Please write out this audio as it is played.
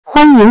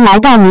欢迎来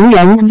到名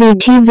人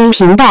VTV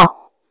频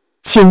道，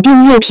请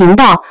订阅频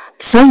道，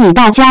所以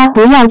大家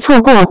不要错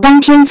过当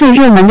天最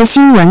热门的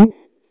新闻。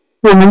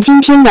我们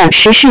今天的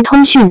时事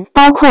通讯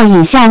包括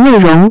以下内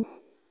容：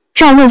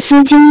赵露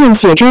思惊艳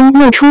写真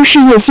露出事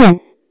业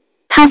线，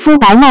她肤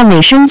白貌美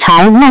身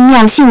材曼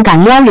妙性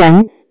感撩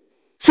人。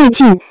最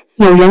近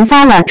有人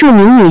发了著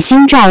名女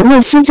星赵露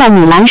思在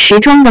米兰时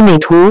装的美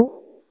图，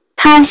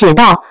她写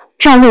道：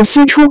赵露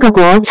思出个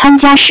国参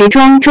加时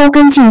装周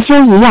跟进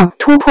修一样，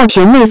突破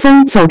甜妹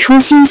风走出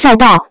新赛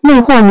道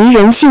魅惑迷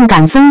人性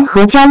感风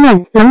和娇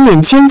嫩冷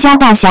脸千家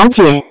大小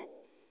姐。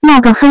那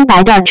个黑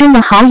白的真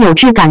的好有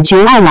质感，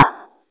绝爱了。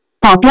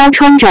保镖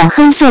穿着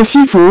黑色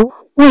西服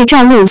为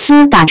赵露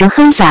思打着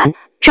黑伞，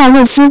赵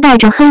露思戴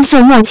着黑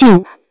色墨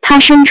镜，她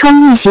身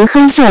穿一袭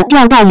黑色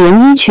吊带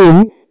连衣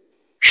裙，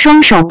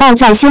双手抱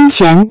在胸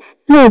前，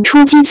露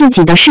出自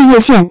己的事业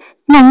线，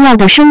曼妙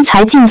的身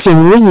材尽显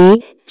无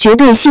疑，绝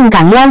对性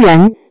感撩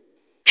人。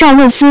赵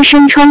露思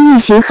身穿一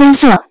袭黑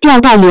色吊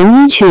带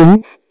连衣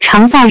裙，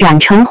长发染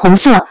成红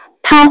色，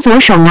她左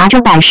手拿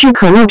着百事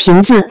可乐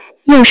瓶子，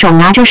右手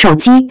拿着手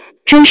机，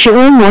真是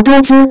婀娜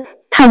多姿，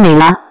太美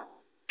了。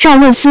赵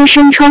露思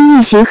身穿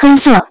一袭黑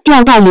色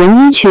吊带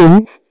连衣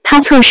裙，她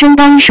侧身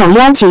单手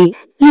撩起，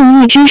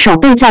另一只手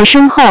背在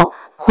身后，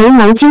回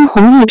眸惊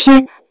鸿一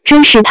瞥，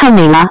真是太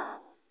美了。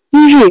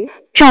1日，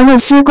赵露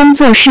思工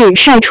作室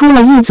晒出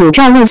了一组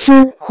赵露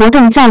思活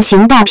动造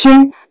型大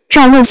片，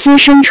赵露思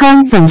身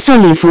穿粉色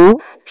礼服，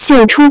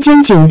秀出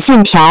肩颈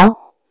线条。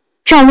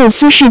赵露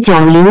思是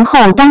90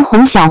后当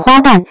红小花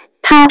旦，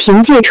她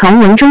凭借传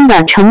闻中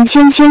的程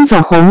芊芊走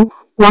红，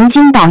王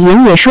晶导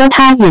演也说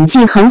她演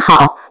技很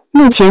好。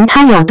目前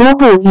她有多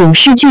部影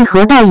视剧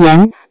和代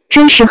言，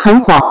真是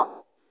很火。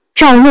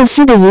赵露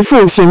思的一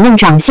副显嫩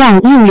长相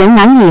令人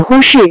难以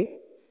忽视，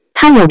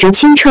她有着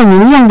清澈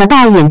明亮的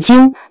大眼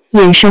睛，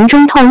眼神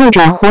中透露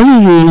着活力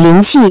与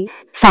灵气，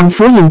仿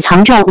佛隐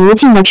藏着无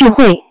尽的智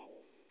慧。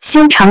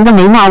修长的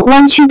眉毛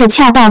弯曲的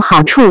恰到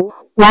好处，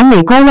完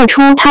美勾勒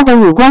出她的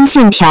五官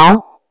线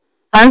条，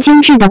而精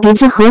致的鼻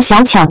子和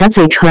小巧的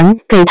嘴唇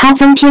给她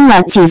增添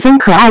了几分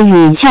可爱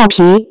与俏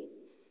皮。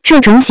这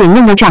种显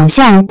嫩的长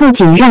相不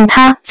仅让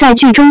她在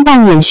剧中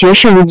扮演学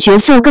生角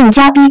色更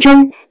加逼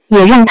真，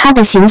也让她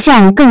的形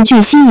象更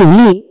具吸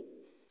引力。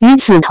与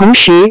此同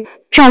时，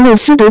赵露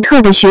思独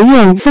特的学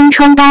院风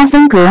穿搭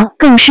风格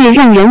更是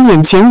让人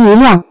眼前一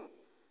亮。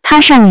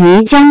她善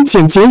于将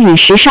简洁与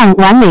时尚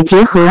完美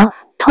结合，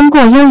通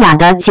过优雅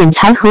的剪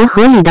裁和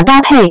合理的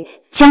搭配，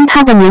将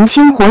她的年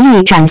轻活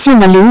力展现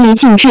得淋漓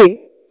尽致。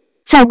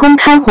在公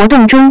开活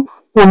动中，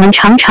我们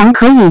常常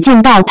可以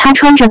见到她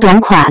穿着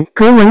短款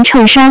格纹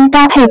衬衫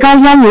搭配高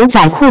腰牛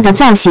仔裤的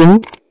造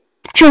型，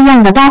这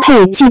样的搭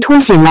配既凸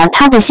显了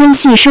她的纤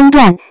细身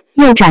段，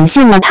又展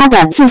现了她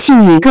的自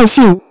信与个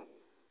性。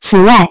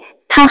此外，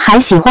她还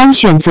喜欢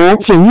选择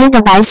简约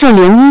的白色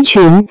连衣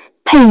裙，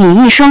配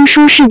以一双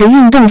舒适的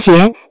运动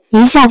鞋，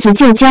一下子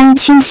就将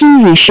清新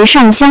与时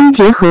尚相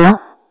结合。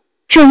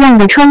这样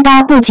的穿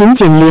搭不仅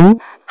减龄，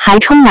还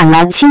充满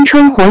了青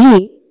春活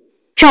力。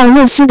赵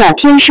露思的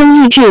天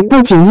生丽质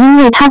不仅因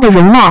为她的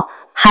容貌，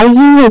还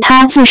因为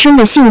她自身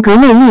的性格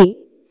魅力。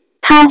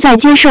她在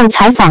接受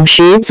采访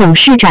时总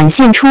是展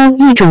现出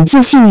一种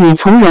自信与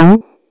从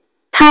容，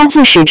她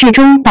自始至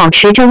终保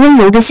持着温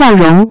柔的笑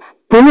容，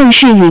不论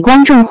是与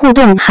观众互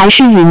动还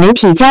是与媒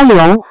体交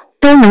流，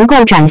都能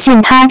够展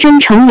现她真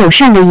诚友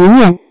善的一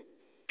面。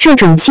这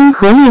种亲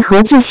和力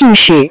和自信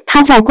使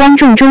她在观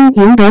众中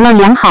赢得了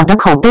良好的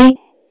口碑，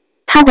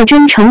她的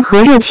真诚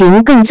和热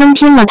情更增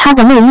添了她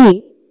的魅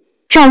力。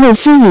赵露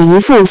思以一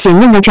副显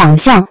嫩的长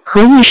相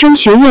和一身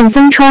学院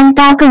风穿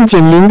搭更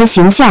减龄的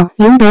形象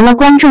赢得了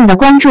观众的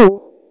关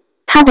注。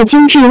她的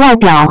精致外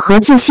表和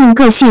自信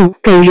个性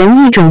给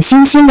人一种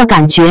新鲜的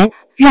感觉，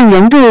让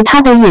人对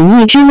她的演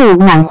艺之路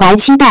满怀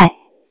期待。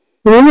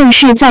无论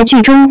是在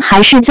剧中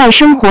还是在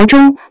生活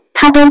中，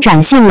她都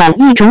展现了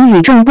一种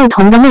与众不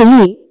同的魅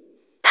力。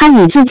她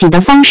以自己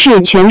的方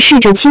式诠释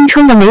着青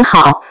春的美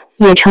好，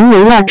也成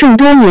为了众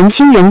多年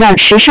轻人的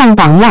时尚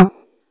榜样。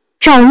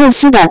赵露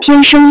思的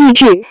天生丽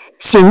质、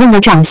显嫩的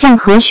长相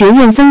和学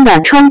院风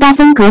的穿搭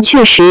风格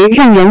确实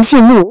让人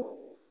羡慕。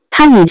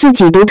她以自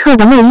己独特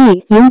的魅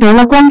力赢得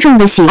了观众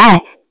的喜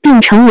爱，并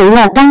成为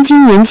了当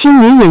今年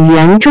轻女演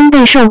员中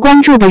备受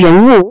关注的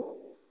人物。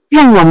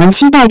让我们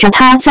期待着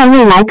她在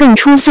未来更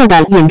出色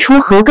的演出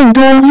和更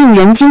多令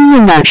人惊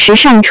艳的时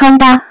尚穿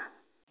搭。